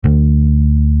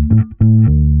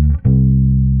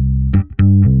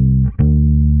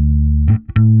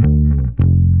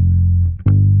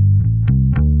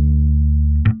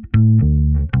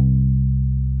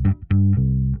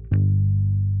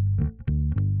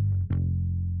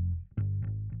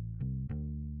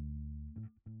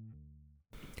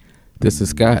This is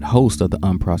Scott, host of the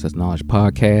Unprocessed Knowledge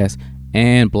Podcast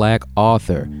and Black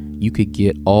author. You could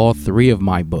get all three of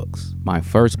my books. My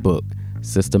first book,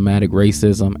 Systematic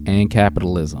Racism and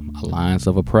Capitalism, Alliance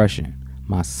of Oppression.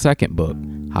 My second book,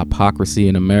 Hypocrisy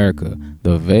in America,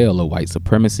 The Veil of White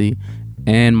Supremacy.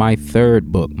 And my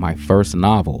third book, my first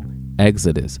novel,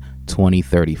 Exodus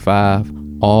 2035,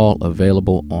 all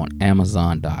available on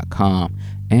Amazon.com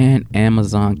and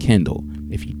Amazon Kindle.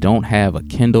 If you don't have a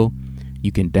Kindle,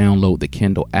 you can download the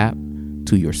Kindle app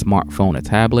to your smartphone or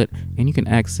tablet, and you can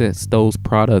access those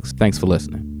products. Thanks for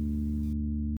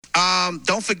listening.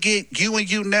 Don't forget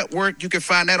UNU Network. You can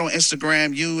find that on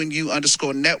Instagram,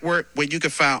 UNU_network, where you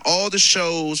can find all the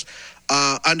shows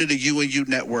under the UNU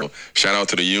Network. Shout out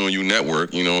to the UNU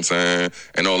Network, you know what I'm saying?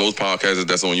 And all those podcasts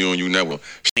that's on UNU Network.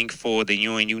 Link for the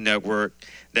UNU Network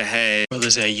that has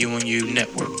brothers at UNU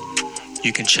Network.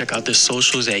 You can check out the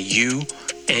socials at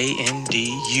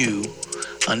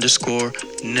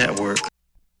UANDU_network.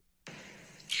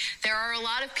 There are a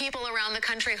lot of people around the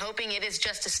country hoping it is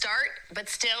just a start, but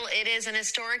still it is an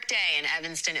historic day in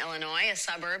Evanston, Illinois, a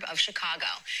suburb of Chicago.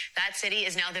 That city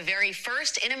is now the very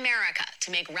first in America to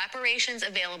make reparations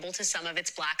available to some of its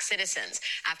black citizens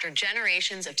after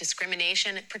generations of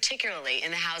discrimination, particularly in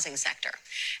the housing sector.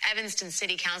 Evanston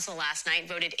City Council last night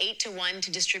voted 8-1 to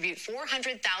distribute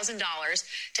 $400,000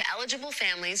 to eligible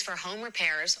families for home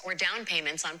repairs or down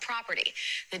payments on property.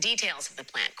 The details of the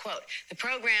plan, quote, "The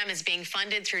program is being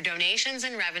funded through donations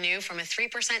and revenue from a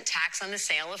 3% tax on the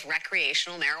sale of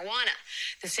recreational marijuana.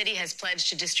 The city has pledged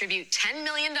to distribute $10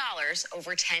 million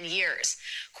over 10 years.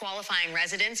 Qualifying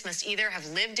residents must either have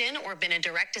lived in or been a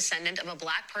direct descendant of a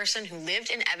black person who lived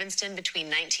in Evanston between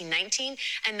 1919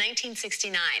 and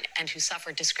 1969 and who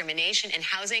suffered discrimination in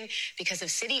housing because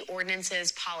of city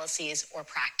ordinances, policies, or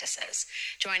practices."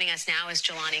 Joining us now is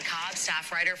Jelani Cobb,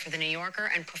 staff writer for The New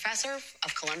Yorker and professor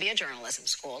of Columbia Journalism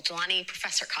School. Jelani,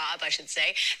 Professor Cobb, I should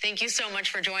say, thank you so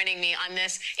much for joining me on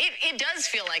this. It does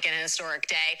feel like an historic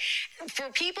day.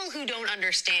 For people who don't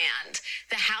understand,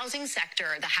 the housing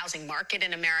sector, the housing market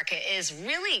in America is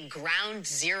really ground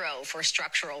zero for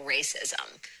structural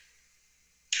racism.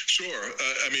 Sure.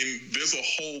 I mean, there's a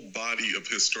whole body of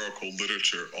historical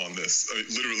literature on this.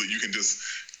 Literally, you can just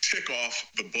tick off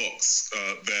the books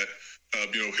that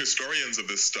historians of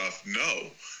this stuff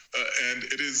know. And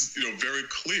it is, very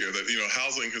clear that,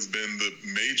 housing has been the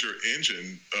major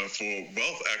engine for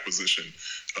wealth acquisition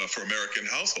for American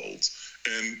households.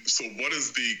 And so what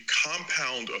is the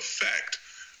compound effect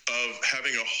of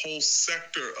having a whole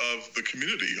sector of the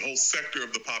community, a whole sector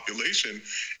of the population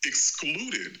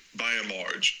excluded by and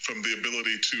large from the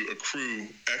ability to accrue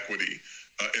equity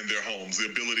in their homes, the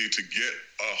ability to get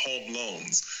home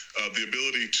loans, the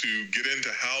ability to get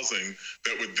into housing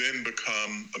that would then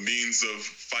become a means of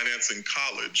financing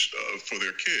college for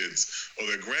their kids or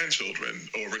their grandchildren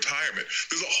or retirement.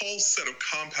 There's a whole set of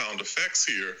compound effects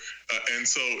here. And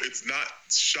so it's not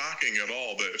shocking at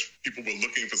all that if people were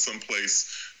looking for some place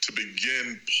to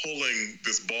begin pulling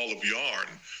this ball of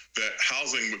yarn, that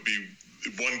housing would be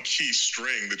one key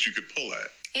string that you could pull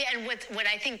at. Yeah, and what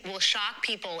I think will shock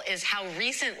people is how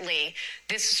recently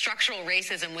this structural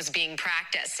racism was being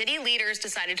practiced. City leaders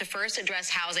decided to first address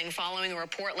housing following a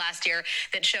report last year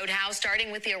that showed how,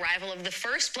 starting with the arrival of the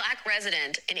first black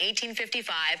resident in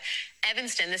 1855,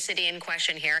 Evanston, the city in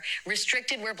question here,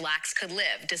 restricted where blacks could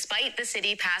live. Despite the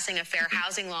city passing a fair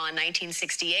housing law in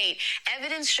 1968,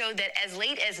 evidence showed that as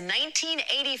late as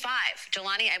 1985,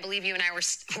 Jelani, I believe you and I were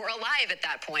alive at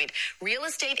that point, real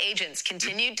estate agents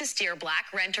continued to steer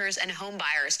black renters and home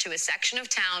buyers to a section of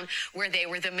town where they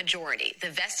were the majority. The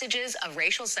vestiges of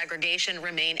racial segregation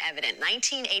remain evident.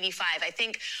 1985, I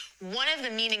think one of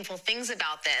the meaningful things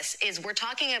about this is we're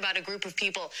talking about a group of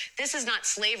people. This is not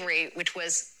slavery, which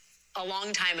was a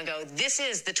long time ago. This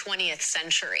is the 20th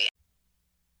century.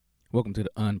 Welcome to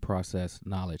the Unprocessed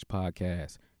Knowledge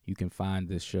Podcast. You can find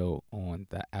this show on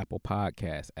the Apple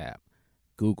Podcast app,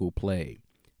 Google Play,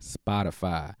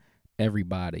 Spotify.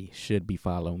 Everybody should be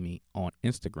following me on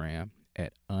Instagram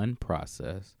at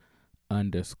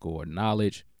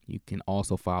unprocessed_knowledge. You can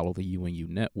also follow the UNU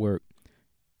Network.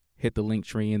 Hit the link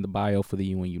tree in the bio for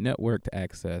the UNU Network to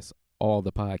access all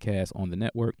the podcasts on the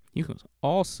network. You can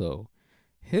also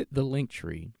hit the link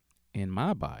tree in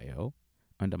my bio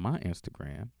under my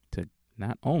Instagram to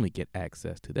not only get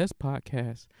access to this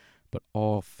podcast, but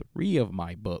all three of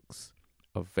my books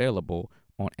available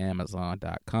on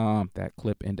Amazon.com. That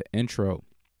clip in the intro,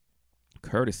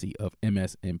 courtesy of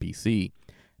MSNBC.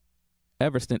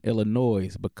 Evanston,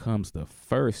 Illinois becomes the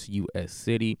first U.S.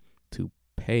 city to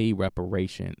pay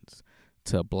reparations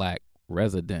to black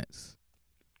residents.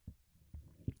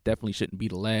 Definitely shouldn't be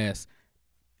the last.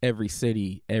 every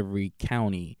city, every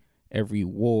county, every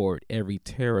ward, every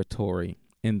territory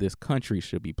in this country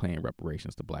should be paying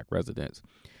reparations to black residents.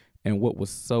 And what was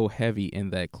so heavy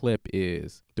in that clip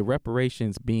is the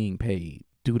reparations being paid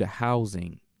due to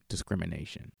housing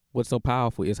discrimination. What's so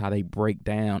powerful is how they break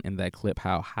down in that clip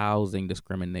how housing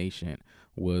discrimination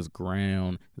was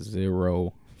ground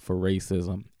zero for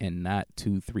racism, and not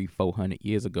 200, 300, 400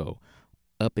 years ago,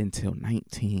 up until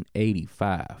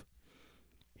 1985.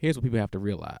 Here's what people have to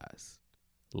realize.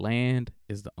 Land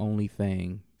is the only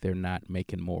thing they're not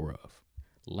making more of.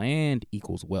 Land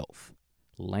equals wealth.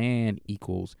 Land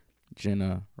equals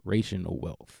generational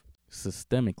wealth.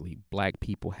 Systemically, black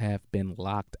people have been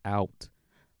locked out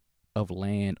of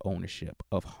land ownership,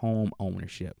 of home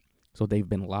ownership. So they've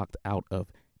been locked out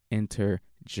of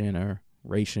intergenerational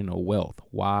wealth.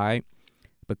 Why?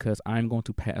 Because I'm going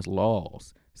to pass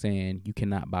laws saying you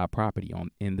cannot buy property on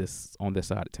this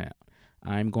side of town.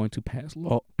 I'm going to pass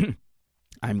laws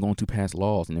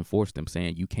and enforce them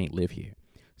saying you can't live here.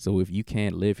 So if you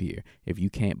can't live here, if you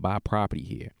can't buy property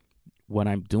here, what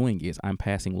I'm doing is I'm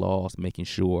passing laws making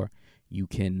sure you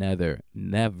can never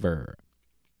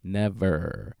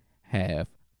have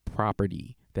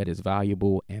property that is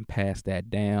valuable and pass that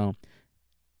down.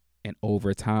 And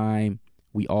over time,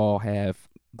 we all have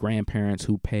grandparents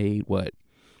who paid $50,000,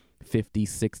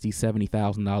 $60,000,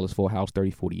 $70,000 for a house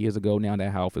 30, 40 years ago. Now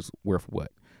that house is worth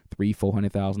 $300,000,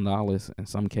 $400,000 in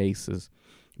some cases,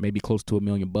 maybe close to $1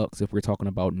 million if we're talking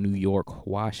about New York,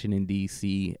 Washington,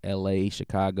 D.C., L.A.,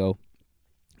 Chicago,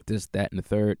 this, that, and the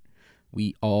third.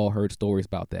 We all heard stories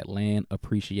about that. Land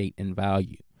appreciate in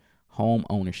value. Home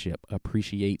ownership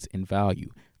appreciates in value.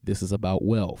 This is about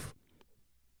wealth.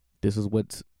 This is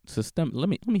what's systemic. Let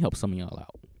me help some of y'all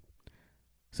out.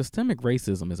 Systemic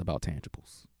racism is about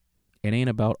tangibles. It ain't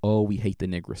about, oh, we hate the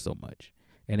niggers so much.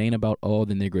 It ain't about, oh,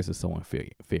 the niggers are so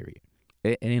inferior.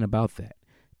 It ain't about that.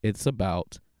 It's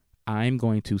about, I'm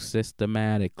going to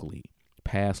systematically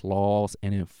pass laws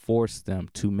and enforce them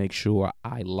to make sure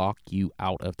I lock you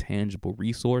out of tangible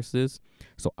resources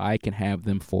so I can have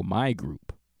them for my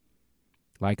group.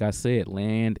 Like I said,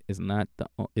 land is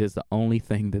the only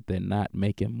thing that they're not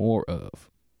making more of.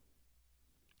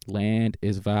 Land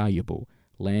is valuable.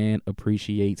 Land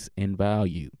appreciates in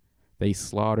value. They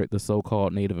slaughtered the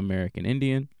so-called Native American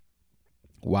Indian.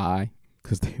 Why?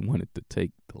 Because they wanted to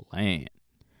take the land.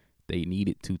 They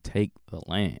needed to take the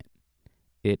land.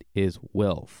 It is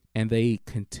wealth. And they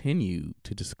continue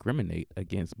to discriminate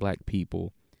against black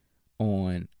people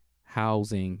on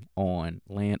housing, on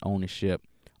land ownership,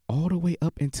 all the way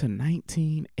up into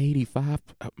 1985,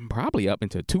 probably up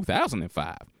into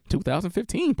 2005,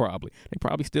 2015 probably. They're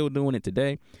probably still doing it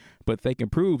today, but they can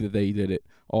prove that they did it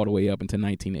all the way up into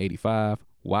 1985.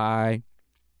 Why?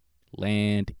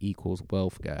 Land equals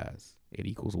wealth, guys. It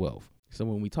equals wealth. So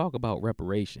when we talk about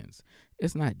reparations,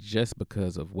 it's not just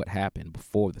because of what happened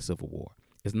before the Civil War.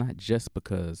 It's not just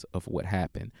because of what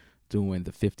happened during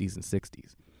the 50s and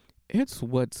 60s. It's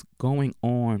what's going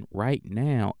on right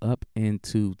now up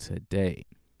into today.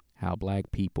 How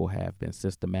black people have been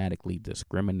systematically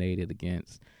discriminated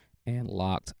against and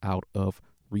locked out of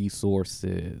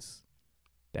resources.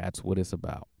 That's what it's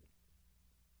about.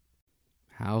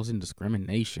 Housing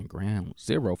discrimination, ground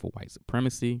zero for white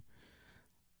supremacy.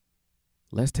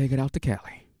 Let's take it out to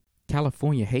Cali.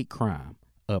 California hate crime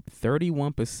up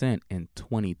 31% in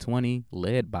 2020,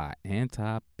 led by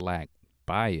anti-black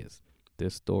bias.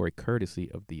 This story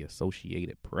courtesy of the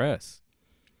Associated Press.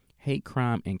 Hate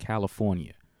crime in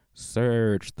California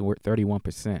surged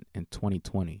 31% in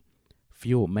 2020,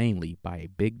 fueled mainly by a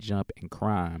big jump in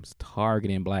crimes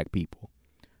targeting black people.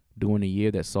 During a year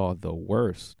that saw the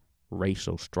worst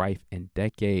racial strife in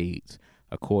decades,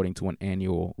 according to an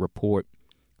annual report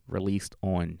released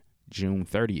on June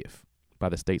 30th by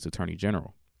the state's attorney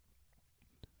general.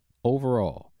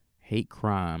 Overall, hate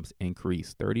crimes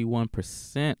increased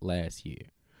 31% last year,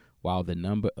 while the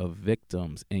number of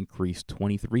victims increased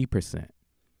 23%.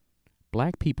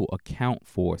 Black people account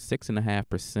for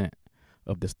 6.5%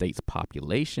 of the state's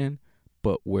population,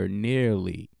 but were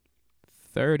nearly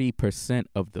 30%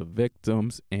 of the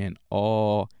victims in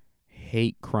all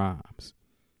hate crimes.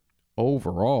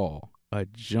 Overall, a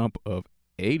jump of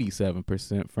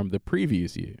 87% from the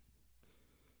previous year.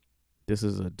 This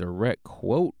is a direct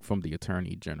quote from the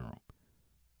Attorney General.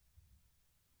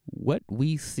 What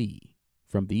we see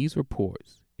from these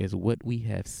reports is what we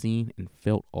have seen and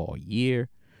felt all year.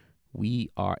 We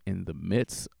are in the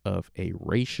midst of a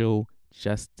racial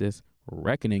justice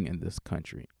reckoning in this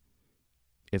country.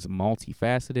 It's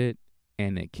multifaceted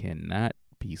and it cannot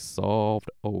be solved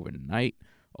overnight.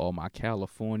 All my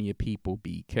California people,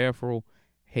 be careful.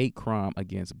 hate crime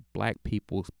against black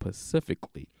people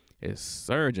specifically is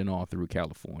surging all through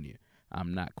California.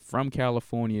 I'm not from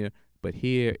California, but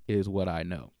here is what I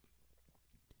know.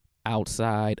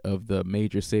 Outside of the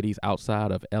major cities,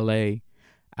 outside of LA,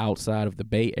 outside of the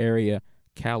Bay Area,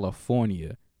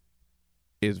 California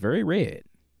is very red.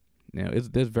 Now, it's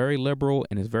very liberal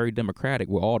and it's very democratic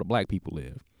where all the black people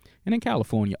live. And in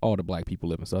California, all the black people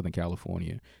live in Southern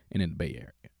California and in the Bay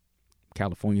Area.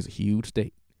 California is a huge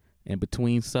state. And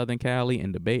between Southern Cali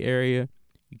and the Bay Area,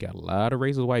 you got a lot of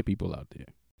racist white people out there.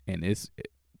 And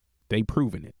they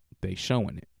proving it. They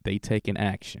showing it. They taking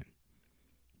action.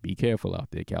 Be careful out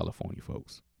there, California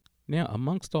folks. Now,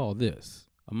 amongst all this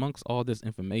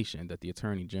information that the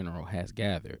Attorney General has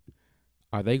gathered,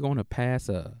 are they going to pass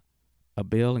a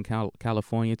bill in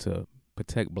California to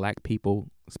protect black people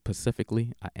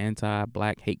specifically, an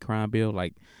anti-black hate crime bill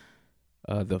like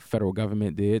the federal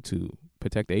government did to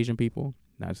protect Asian people?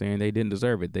 Not saying they didn't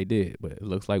deserve it. They did. But it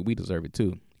looks like we deserve it,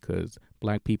 too, because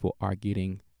black people are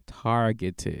getting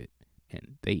targeted.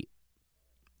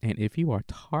 And if you are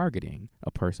targeting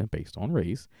a person based on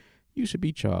race, you should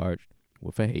be charged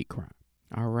with a hate crime.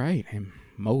 All right. In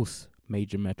most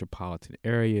major metropolitan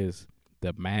areas,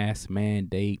 the mask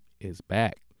mandate is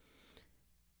back.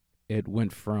 It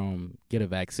went from get a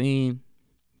vaccine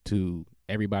to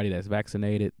everybody that's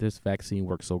vaccinated. This vaccine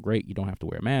works so great, you don't have to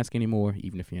wear a mask anymore,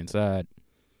 even if you're inside.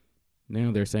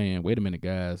 Now they're saying, wait a minute,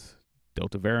 guys,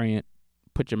 Delta variant,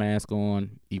 put your mask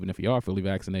on, even if you are fully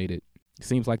vaccinated. It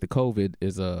seems like the COVID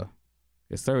is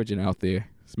surging out there.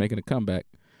 It's making a comeback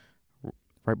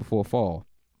right before fall.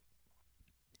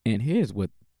 And here's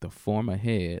what the former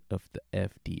head of the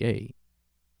FDA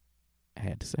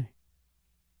had to say.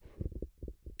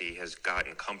 He has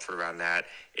gotten comfort around that,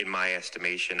 in my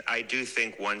estimation. I do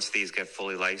think once these get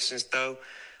fully licensed, though,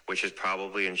 which is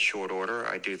probably in short order,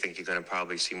 I do think you're going to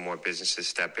probably see more businesses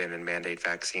step in and mandate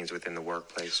vaccines within the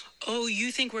workplace. Oh,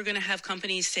 you think we're going to have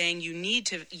companies saying you need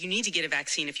to get a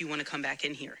vaccine if you want to come back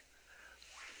in here?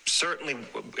 Certainly,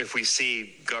 if we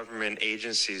see government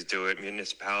agencies do it,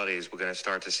 municipalities, we're going to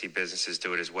start to see businesses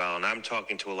do it as well. And I'm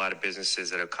talking to a lot of businesses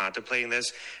that are contemplating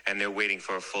this, and they're waiting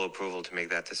for a full approval to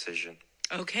make that decision.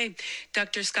 Okay.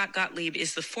 Dr. Scott Gottlieb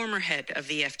is the former head of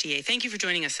the FDA. Thank you for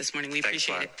joining us this morning. We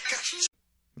appreciate it.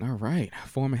 All right.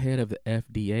 Former head of the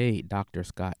FDA, Dr.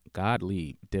 Scott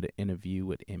Gottlieb, did an interview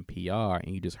with NPR,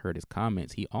 and you just heard his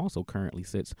comments. He also currently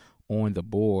sits on the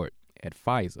board at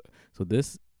Pfizer. So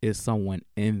this is someone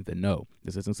in the know.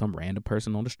 This isn't some random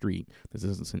person on the street. This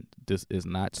is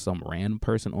not some random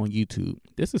person on YouTube.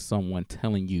 This is someone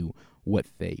telling you what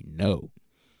they know.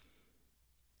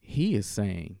 He is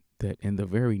saying that in the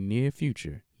very near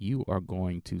future, you are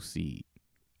going to see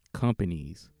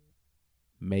companies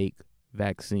make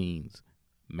vaccines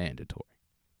mandatory.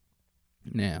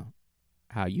 Now,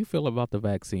 how you feel about the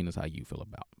vaccine is how you feel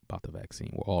about the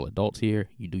vaccine. We're all adults here.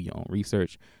 You do your own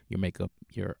research. You make up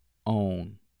your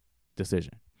own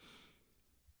decision.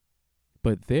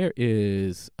 But there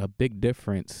is a big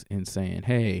difference in saying,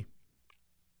 hey,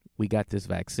 we got this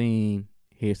vaccine.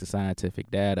 Here's the scientific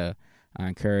data. I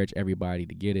encourage everybody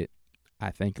to get it.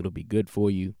 I think it'll be good for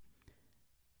you.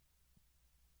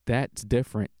 That's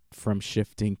different from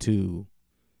shifting to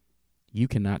you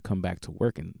cannot come back to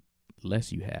work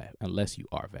unless you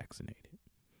are vaccinated.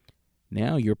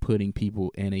 Now you're putting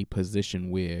people in a position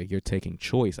where you're taking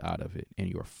choice out of it and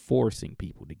you're forcing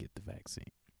people to get the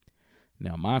vaccine.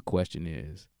 Now, my question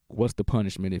is, what's the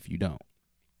punishment if you don't?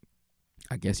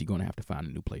 I guess you're going to have to find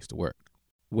a new place to work.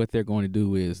 What they're going to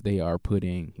do is they are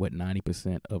putting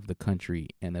 90% of the country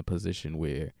in a position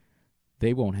where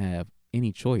they won't have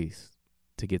any choice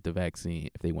to get the vaccine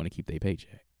if they want to keep their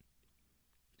paycheck.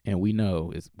 And we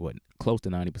know it's close to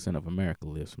 90% of America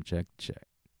lives from check to check.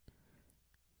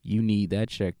 You need that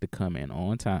check to come in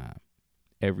on time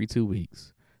every 2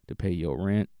 weeks to pay your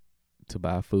rent, to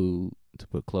buy food, to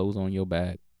put clothes on your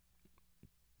back,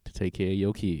 to take care of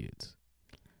your kids.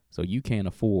 So you can't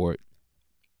afford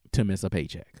to miss a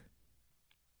paycheck.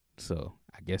 So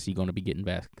I guess you're going to be getting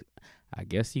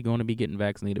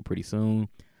vaccinated pretty soon.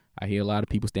 I hear a lot of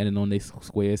people standing on this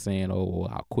square saying, oh, well,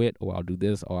 I'll quit, or I'll do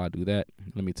this, or I'll do that.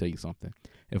 Let me tell you something.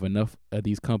 If enough of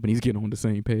these companies get on the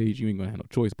same page, you ain't going to have no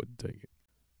choice but to take it.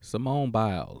 Simone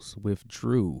Biles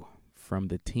withdrew from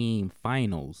the team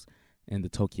finals in the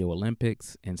Tokyo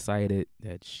Olympics and cited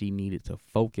that she needed to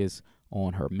focus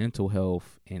on her mental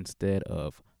health instead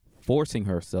of forcing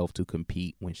herself to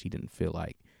compete when she didn't feel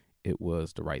like it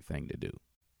was the right thing to do.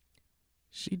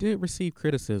 She did receive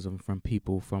criticism from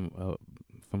people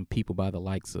by the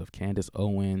likes of Candace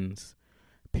Owens,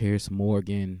 Piers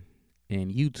Morgan,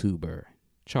 and YouTuber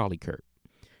Charlie Kirk.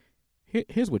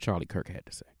 Here's what Charlie Kirk had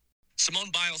to say.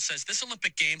 Simone Biles says, this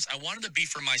Olympic Games, I wanted to be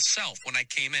for myself when I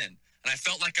came in. And I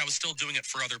felt like I was still doing it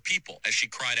for other people, as she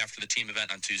cried after the team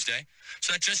event on Tuesday.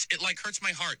 So it like hurts my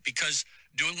heart because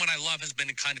doing what I love has been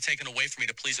kind of taken away from me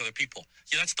to please other people.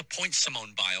 Yeah, that's the point,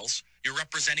 Simone Biles. You're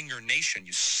representing your nation,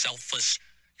 you're selfish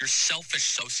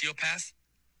sociopath.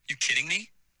 You kidding me?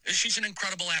 She's an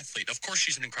incredible athlete. Of course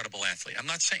she's an incredible athlete. I'm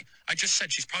not saying, I just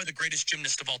said she's probably the greatest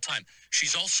gymnast of all time.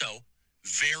 She's also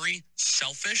very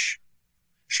selfish.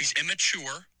 She's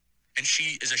immature, and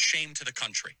she is a shame to the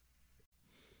country.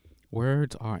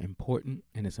 Words are important,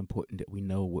 and it's important that we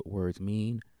know what words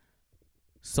mean.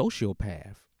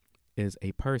 Sociopath is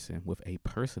a person with a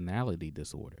personality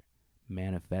disorder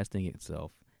manifesting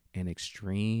itself in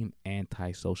extreme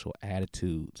antisocial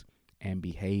attitudes and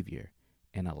behavior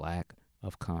and a lack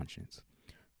of conscience.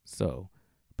 So,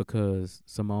 because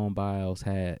Simone Biles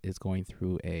is going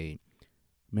through a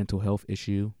mental health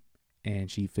issue,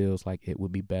 and she feels like it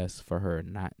would be best for her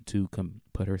not to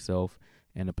put herself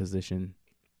in a position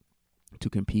to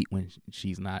compete when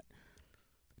she's not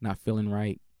feeling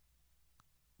right,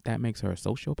 that makes her a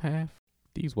sociopath.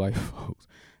 These white folks,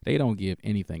 they don't give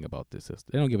anything about this system.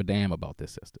 They don't give a damn about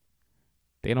this system.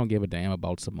 They don't give a damn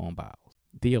about Simone Biles.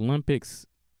 The Olympics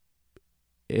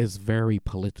is very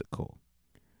political.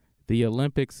 The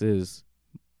Olympics is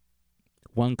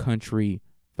one country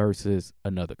versus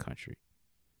another country.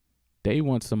 They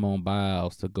want Simone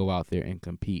Biles to go out there and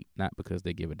compete, not because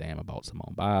they give a damn about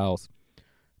Simone Biles.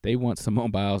 They want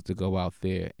Simone Biles to go out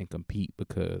there and compete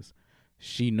because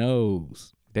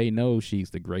they know she's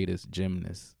the greatest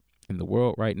gymnast in the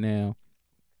world right now.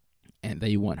 And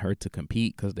they want her to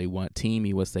compete because they want Team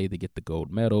USA to get the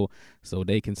gold medal so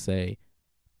they can say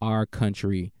our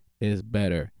country is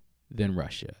better than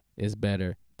Russia, is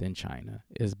better than China,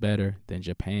 is better than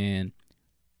Japan.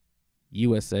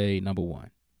 USA number one.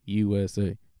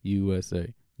 USA,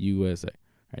 USA, USA.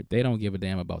 Right? They don't give a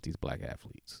damn about these black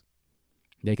athletes.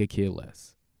 They could care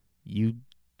less. You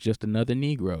just another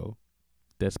Negro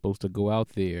that's supposed to go out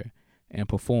there and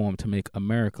perform to make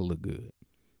America look good,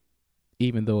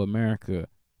 even though America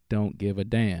don't give a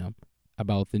damn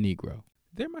about the Negro.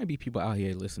 There might be people out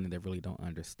here listening that really don't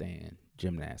understand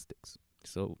gymnastics.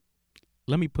 So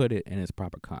let me put it in its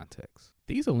proper context.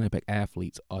 These Olympic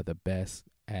athletes are the best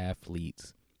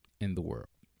athletes in the world.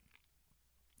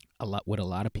 What a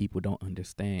lot of people don't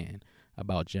understand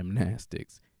about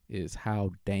gymnastics is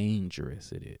how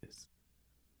dangerous it is.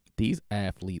 These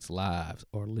athletes' lives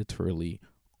are literally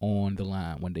on the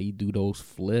line when they do those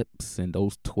flips and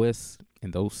those twists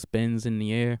and those spins in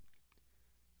the air.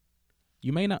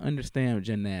 You may not understand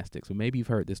gymnastics, but maybe you've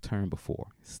heard this term before: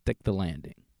 stick the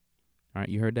landing. All right,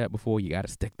 you heard that before. You got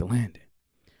to stick the landing.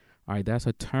 All right, that's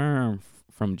a term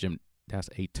That's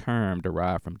a term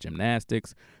derived from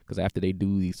gymnastics, because after they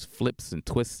do these flips and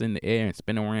twists in the air and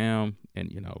spin around and,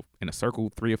 in a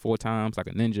circle 3 or 4 times like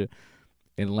a ninja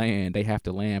and land, they have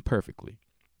to land perfectly.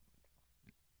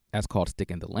 That's called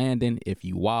sticking the landing. If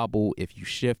you wobble, if you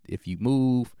shift, if you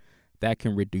move, that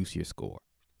can reduce your score.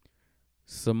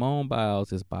 Simone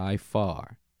Biles is by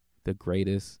far the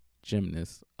greatest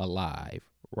gymnast alive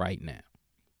right now,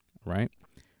 right?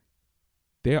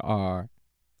 There are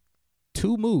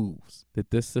 2 moves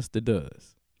that this sister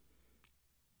does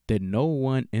that no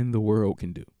one in the world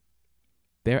can do.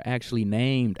 They're actually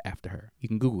named after her. You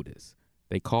can Google this.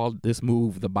 They called this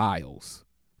move the Biles.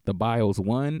 The Biles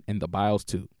 1 and the Biles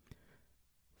 2.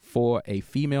 For a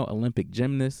female Olympic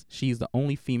gymnast, she's the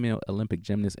only female Olympic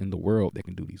gymnast in the world that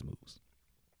can do these moves.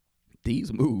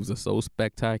 These moves are so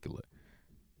spectacular.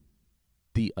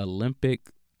 The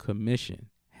Olympic Commission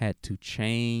had to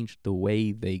change the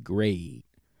way they grade,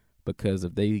 because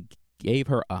if they gave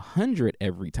her 100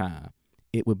 every time,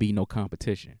 it would be no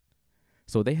competition.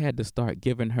 So they had to start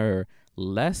giving her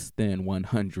less than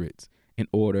 100s in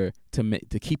order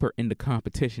to keep her in the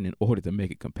competition, in order to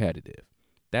make it competitive.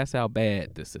 That's how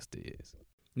bad this sister is.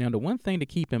 Now, the one thing to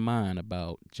keep in mind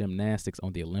about gymnastics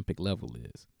on the Olympic level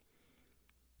is,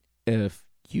 if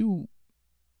you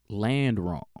land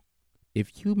wrong,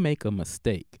 if you make a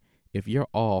mistake, if you're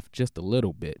off just a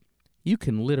little bit, you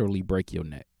can literally break your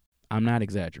neck. I'm not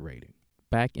exaggerating.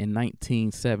 Back in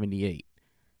 1978,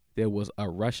 there was a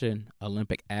Russian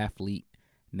Olympic athlete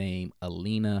named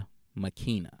Elena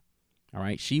Makina. All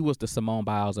right. She was the Simone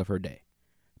Biles of her day.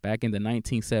 Back in the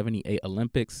 1978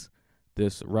 Olympics,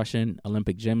 this Russian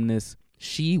Olympic gymnast,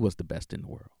 she was the best in the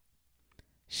world.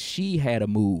 She had a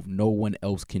move no one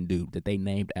else can do that they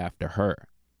named after her.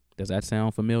 Does that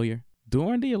sound familiar?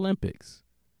 During the Olympics,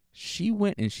 she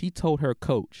went and she told her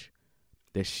coach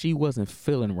that she wasn't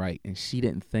feeling right and she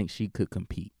didn't think she could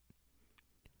compete.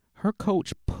 Her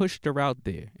coach pushed her out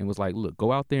there and was like, look,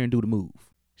 go out there and do the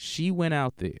move. She went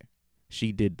out there.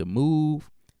 She did the move.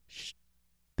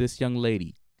 This young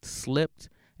lady slipped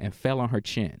and fell on her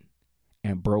chin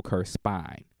and broke her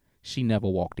spine. She never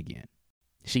walked again.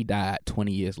 She died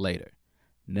 20 years later,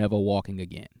 never walking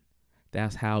again.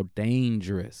 That's how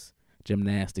dangerous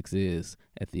gymnastics is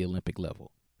at the Olympic level.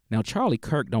 Now, Charlie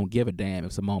Kirk don't give a damn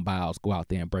if Simone Biles go out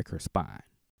there and break her spine.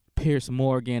 Piers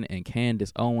Morgan and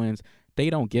Candace Owens, they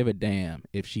don't give a damn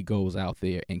if she goes out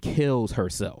there and kills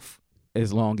herself,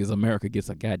 as long as America gets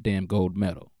a goddamn gold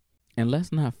medal. And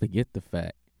let's not forget the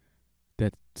fact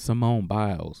that Simone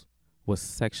Biles was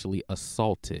sexually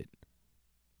assaulted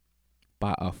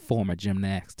by a former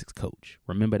gymnastics coach.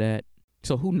 Remember that?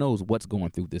 So who knows what's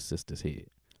going through this sister's head?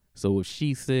 So if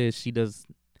she says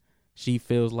she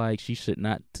feels like she should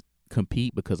not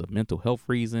compete because of mental health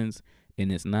reasons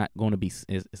and it's not going to be,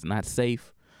 it's not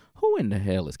safe, who in the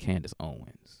hell is Candace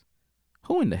Owens?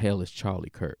 Who in the hell is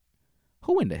Charlie Kirk?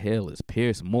 Who in the hell is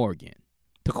Piers Morgan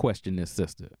to question this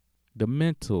sister? The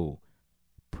mental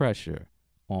pressure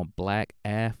on black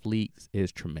athletes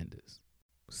is tremendous.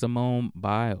 Simone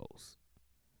Biles,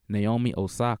 Naomi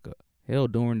Osaka, hell,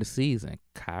 during the season,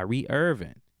 Kyrie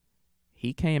Irving,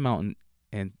 he came out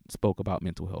and spoke about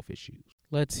mental health issues.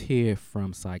 Let's hear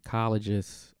from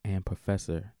psychologist and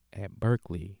professor at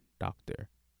Berkeley, Dr.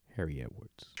 Harry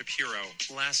Edwards. Shapiro,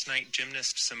 last night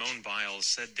gymnast Simone Biles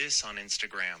said this on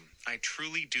Instagram: "I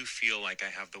truly do feel like I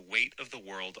have the weight of the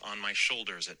world on my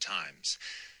shoulders at times."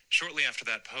 Shortly after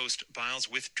that post,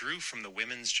 Biles withdrew from the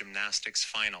women's gymnastics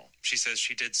final. She says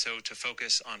she did so to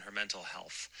focus on her mental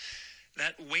health.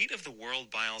 That weight of the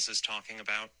world Biles is talking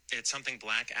about, it's something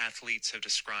black athletes have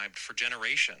described for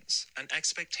generations. An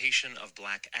expectation of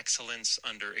black excellence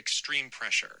under extreme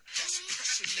pressure.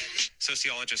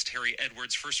 Sociologist Harry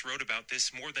Edwards first wrote about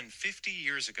this more than 50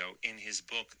 years ago in his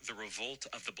book, The Revolt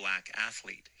of the Black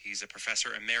Athlete. He's a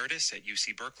professor emeritus at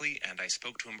UC Berkeley, and I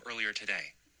spoke to him earlier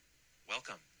today.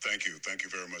 Welcome. Thank you. Thank you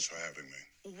very much for having me.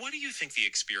 What do you think the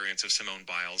experience of Simone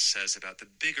Biles says about the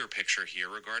bigger picture here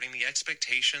regarding the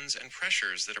expectations and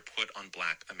pressures that are put on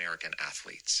black American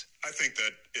athletes? I think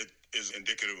that it is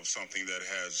indicative of something that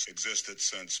has existed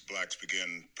since blacks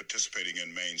began participating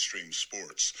in mainstream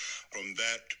sports. From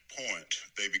that point,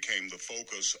 they became the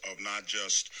focus of not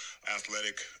just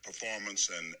athletic performance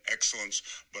and excellence,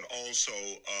 but also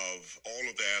of all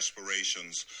of the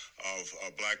aspirations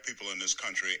of black people in this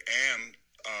country and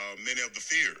many of the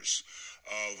fears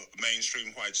of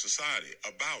mainstream white society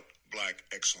about black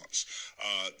excellence.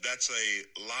 That's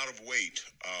a lot of weight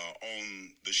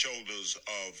on the shoulders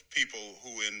of people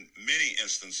who in many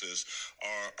instances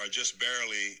are just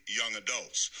barely young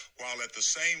adults, while at the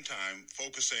same time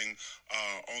focusing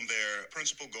on their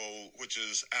principal goal, which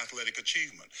is athletic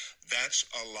achievement. That's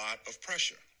a lot of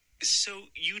pressure. So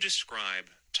you describe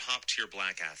top-tier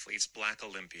black athletes, black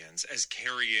Olympians, as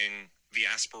carrying the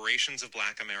aspirations of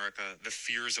black America, the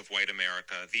fears of white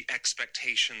America, the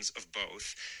expectations of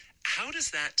both. How does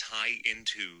that tie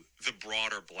into the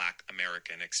broader black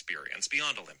American experience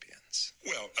beyond Olympians?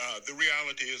 Well, the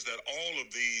reality is that all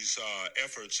of these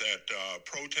efforts at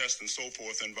protest and so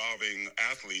forth involving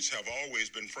athletes have always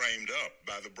been framed up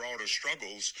by the broader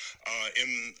struggles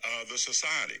in the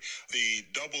society. The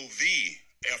double V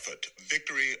effort,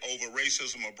 victory over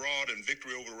racism abroad and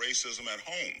victory over racism at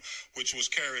home, which was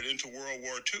carried into World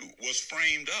War II, was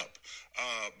framed up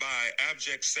by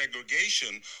abject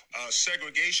segregation.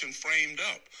 Segregation framed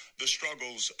up the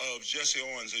struggles of Jesse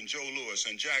Owens and Joe Louis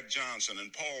and Jack Johnson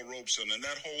and Paul Robeson and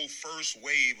that whole first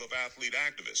wave of athlete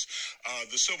activists.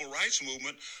 The Civil Rights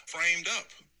Movement framed up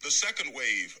the second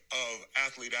wave of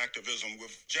athlete activism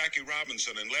with Jackie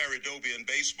Robinson and Larry Doby in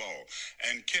baseball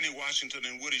and Kenny Washington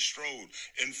and Woody Strode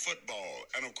in football.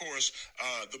 And of course,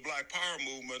 the Black Power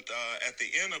movement at the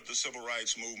end of the Civil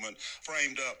Rights Movement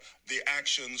framed up the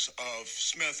actions of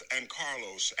Smith and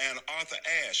Carlos and Arthur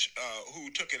Ashe,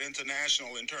 who took it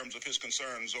international in terms of his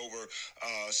concerns over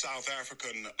South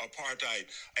African apartheid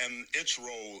and its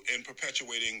role in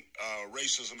perpetuating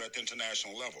racism at the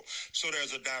international level. So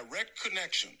there's a direct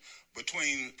connection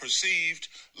between perceived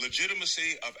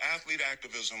legitimacy of athlete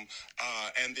activism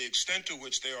and the extent to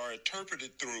which they are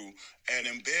interpreted through and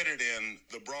embedded in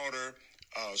the broader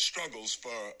struggles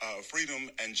for freedom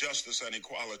and justice and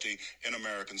equality in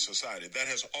American society. That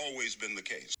has always been the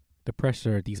case. The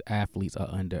pressure these athletes are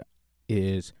under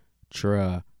is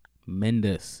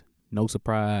tremendous. No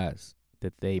surprise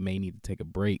that they may need to take a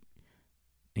break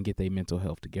and get their mental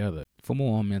health together. For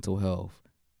more on mental health,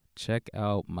 check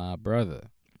out my brother,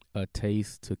 A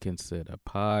Taste to Consider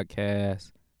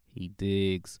podcast. He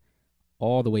digs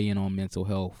all the way in on mental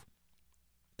health.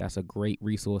 That's a great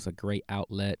resource, a great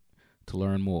outlet to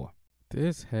learn more.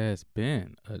 This has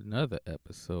been another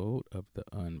episode of the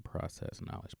Unprocessed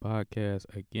Knowledge Podcast.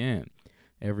 Again,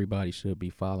 everybody should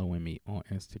be following me on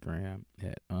Instagram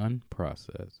at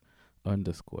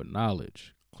unprocessed_knowledge.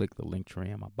 Click the link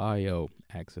tree in my bio,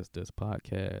 access this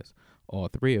podcast. All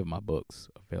 3 of my books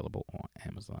available on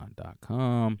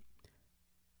Amazon.com.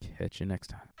 Catch you next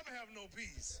time. I have no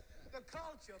peace. The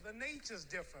culture, the nature's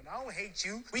different. I don't hate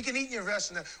you. We can eat in your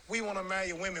restaurant. We want to marry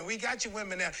your women. We got your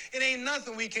women now. It ain't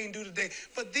nothing we can't do today.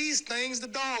 But these things the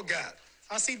dog got.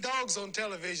 I see dogs on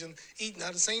television eating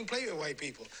out the same plate with white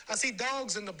people. I see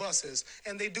dogs in the buses,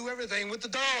 and they do everything with the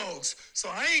dogs. So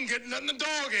I ain't getting nothing the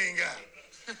dog ain't got.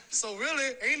 So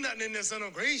really, ain't nothing in this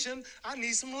integration. I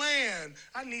need some land.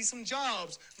 I need some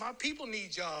jobs. My people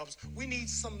need jobs. We need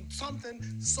something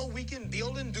so we can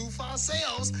build and do for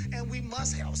ourselves, and we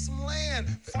must have some land.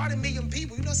 40 million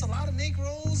people. You know, it's a lot of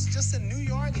Negroes just in New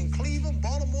York and Cleveland,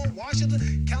 Baltimore,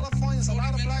 Washington, California. It's a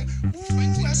lot of black.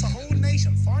 Ooh, that's a whole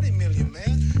nation. 40 million,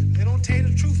 man. They don't tell you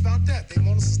the truth about that. They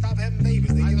want us to stop having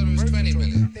babies.